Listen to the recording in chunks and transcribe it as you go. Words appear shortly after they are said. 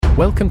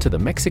Welcome to the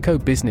Mexico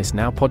Business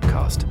Now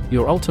podcast,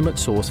 your ultimate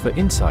source for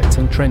insights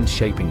and trends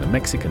shaping the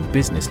Mexican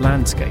business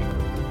landscape.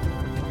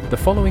 The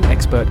following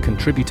expert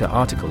contributor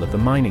article of the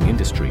mining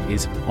industry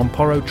is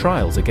Amparo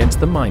Trials Against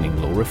the Mining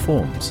Law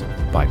Reforms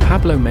by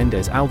Pablo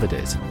Méndez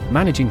Alvidez,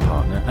 Managing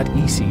Partner at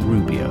EC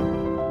Rubio.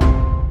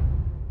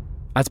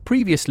 As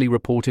previously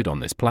reported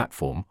on this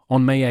platform,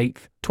 on May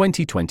 8,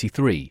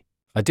 2023,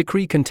 a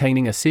decree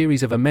containing a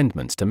series of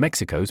amendments to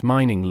Mexico's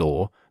mining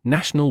law,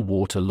 national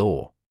water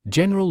law,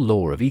 general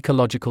law of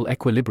ecological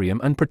equilibrium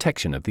and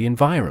protection of the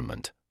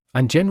environment,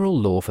 and general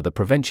law for the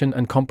prevention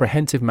and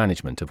comprehensive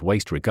management of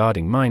waste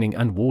regarding mining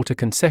and water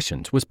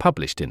concessions was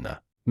published in the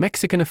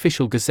Mexican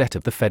Official Gazette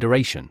of the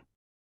Federation.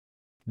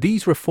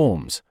 These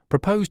reforms,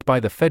 proposed by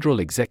the federal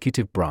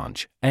executive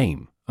branch,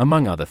 aim,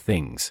 among other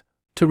things,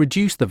 to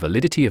reduce the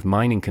validity of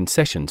mining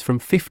concessions from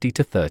 50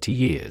 to 30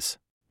 years.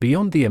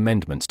 Beyond the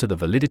amendments to the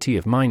validity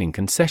of mining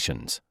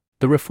concessions,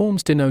 the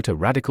reforms denote a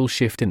radical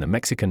shift in the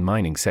Mexican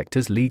mining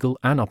sector's legal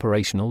and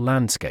operational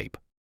landscape.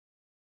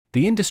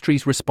 The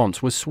industry's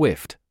response was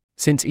swift,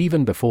 since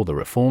even before the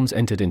reforms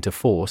entered into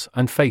force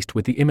and faced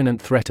with the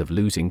imminent threat of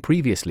losing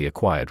previously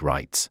acquired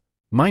rights,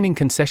 mining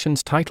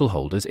concessions title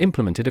holders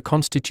implemented a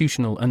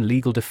constitutional and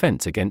legal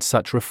defense against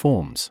such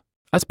reforms.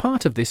 As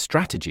part of this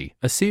strategy,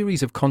 a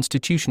series of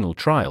constitutional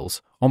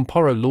trials,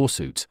 Amparo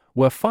lawsuits,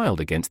 were filed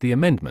against the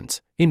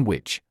amendments, in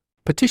which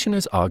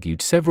petitioners argued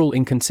several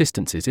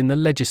inconsistencies in the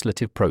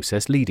legislative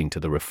process leading to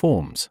the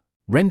reforms,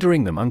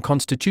 rendering them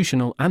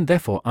unconstitutional and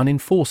therefore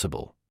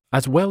unenforceable,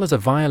 as well as a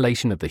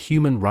violation of the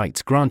human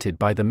rights granted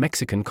by the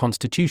Mexican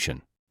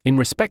Constitution. In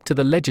respect to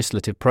the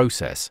legislative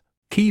process,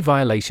 key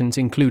violations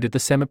included the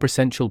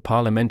semi-presidential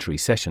parliamentary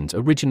sessions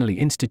originally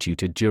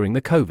instituted during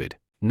the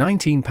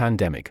COVID-19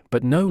 pandemic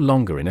but no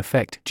longer in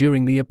effect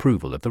during the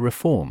approval of the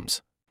reforms,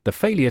 the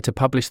failure to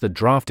publish the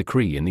draft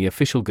decree in the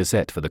official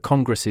gazette for the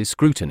Congress's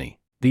scrutiny,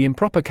 the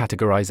improper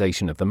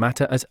categorization of the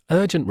matter as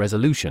urgent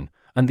resolution,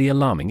 and the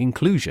alarming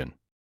inclusion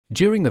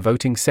during the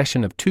voting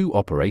session of two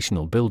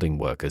operational building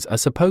workers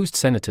as supposed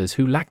senators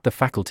who lacked the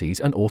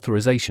faculties and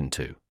authorization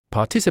to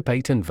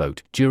participate and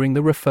vote during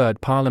the referred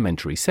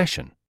parliamentary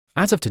session.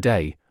 As of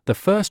today, the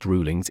first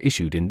rulings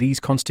issued in these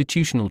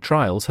constitutional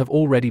trials have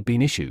already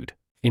been issued,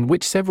 in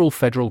which several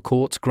federal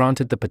courts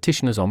granted the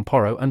petitioners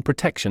amparo and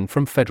protection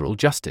from federal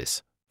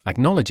justice,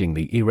 acknowledging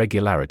the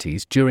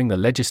irregularities during the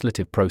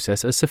legislative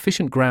process as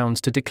sufficient grounds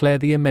to declare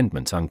the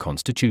amendments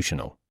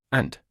unconstitutional,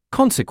 and,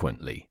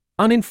 consequently,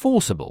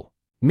 unenforceable,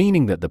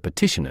 meaning that the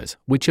petitioners,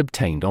 which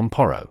obtained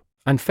amparo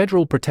and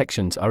federal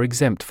protections, are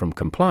exempt from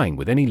complying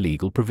with any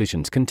legal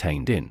provisions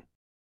contained in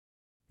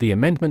the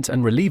amendments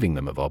and relieving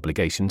them of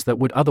obligations that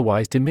would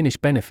otherwise diminish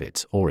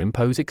benefits or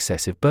impose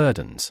excessive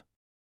burdens.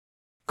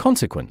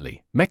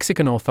 Consequently,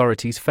 Mexican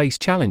authorities face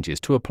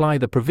challenges to apply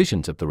the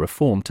provisions of the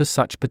reform to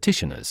such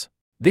petitioners.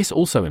 This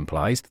also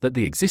implies that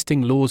the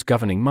existing laws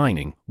governing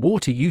mining,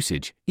 water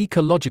usage,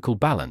 ecological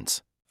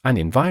balance, and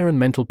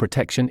environmental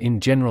protection in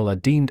general are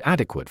deemed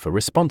adequate for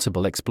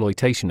responsible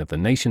exploitation of the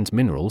nation's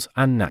minerals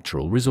and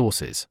natural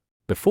resources.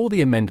 Before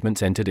the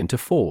amendments entered into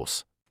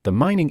force, the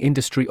mining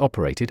industry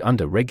operated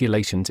under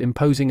regulations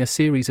imposing a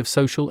series of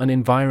social and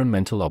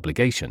environmental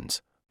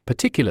obligations,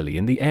 particularly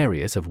in the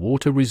areas of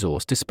water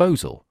resource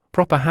disposal,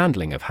 proper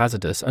handling of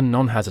hazardous and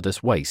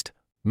non-hazardous waste,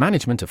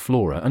 management of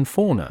flora and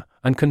fauna,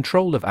 and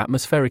control of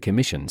atmospheric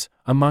emissions,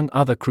 among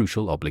other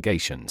crucial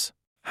obligations.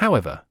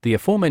 However, the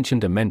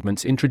aforementioned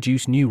amendments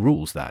introduce new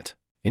rules that,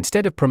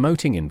 instead of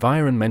promoting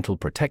environmental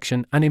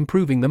protection and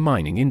improving the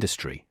mining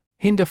industry,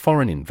 hinder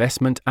foreign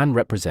investment and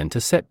represent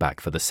a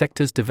setback for the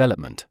sector's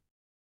development.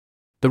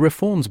 The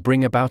reforms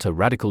bring about a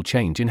radical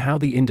change in how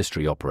the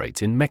industry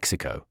operates in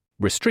Mexico,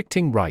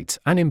 restricting rights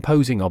and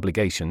imposing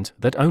obligations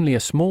that only a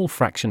small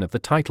fraction of the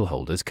title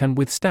holders can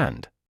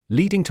withstand,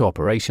 leading to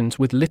operations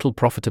with little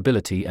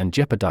profitability and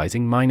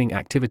jeopardizing mining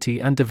activity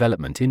and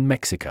development in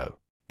Mexico.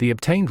 The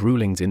obtained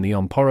rulings in the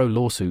Amparo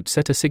lawsuit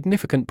set a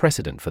significant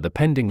precedent for the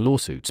pending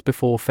lawsuits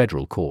before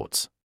federal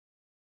courts.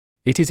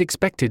 It is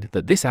expected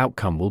that this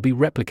outcome will be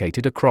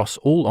replicated across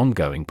all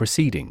ongoing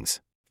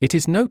proceedings. It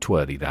is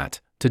noteworthy that,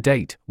 to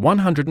date,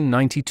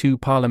 192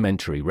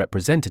 parliamentary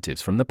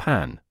representatives from the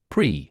PAN,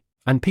 PRI,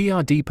 and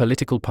PRD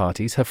political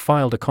parties have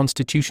filed a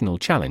constitutional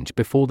challenge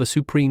before the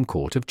Supreme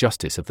Court of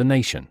Justice of the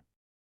nation.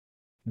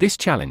 This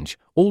challenge,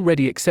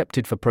 already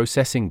accepted for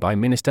processing by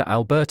Minister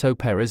Alberto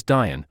Pérez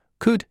Dayán,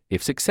 could,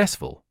 if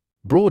successful,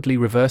 broadly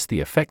reverse the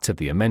effects of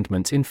the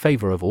amendments in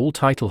favor of all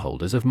title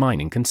holders of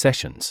mining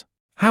concessions.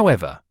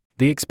 However,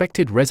 the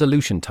expected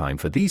resolution time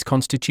for these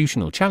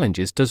constitutional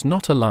challenges does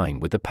not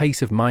align with the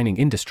pace of mining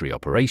industry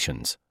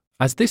operations,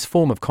 as this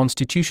form of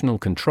constitutional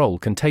control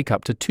can take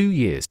up to 2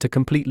 years to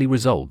completely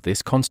resolve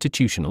this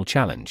constitutional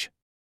challenge.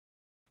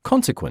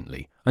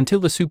 Consequently, until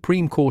the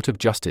Supreme Court of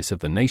Justice of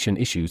the nation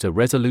issues a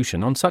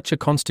resolution on such a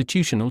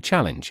constitutional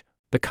challenge,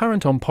 the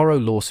current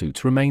Amparo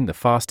lawsuits remain the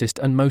fastest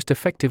and most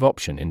effective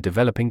option in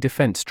developing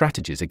defense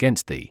strategies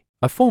against the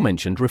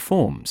aforementioned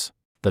reforms.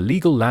 The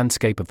legal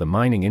landscape of the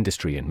mining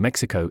industry in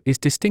Mexico is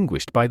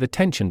distinguished by the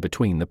tension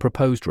between the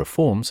proposed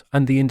reforms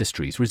and the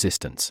industry's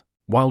resistance.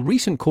 While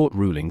recent court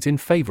rulings in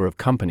favor of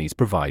companies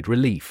provide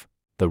relief,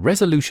 the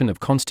resolution of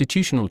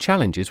constitutional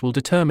challenges will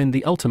determine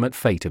the ultimate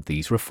fate of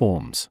these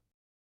reforms.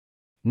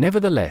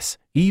 Nevertheless,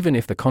 even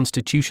if the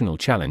constitutional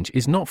challenge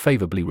is not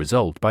favorably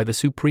resolved by the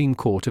Supreme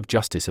Court of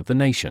Justice of the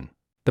nation,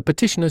 the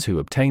petitioners who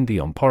obtained the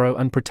amparo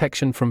and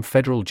protection from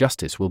federal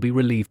justice will be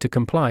relieved to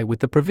comply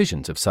with the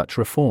provisions of such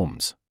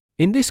reforms.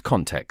 In this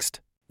context,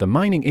 the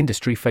mining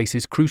industry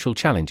faces crucial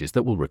challenges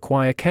that will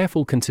require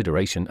careful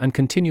consideration and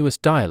continuous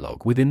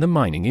dialogue within the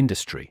mining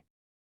industry.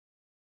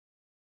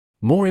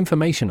 More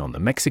information on the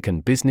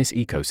Mexican business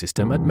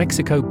ecosystem at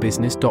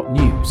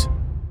mexicobusiness.news.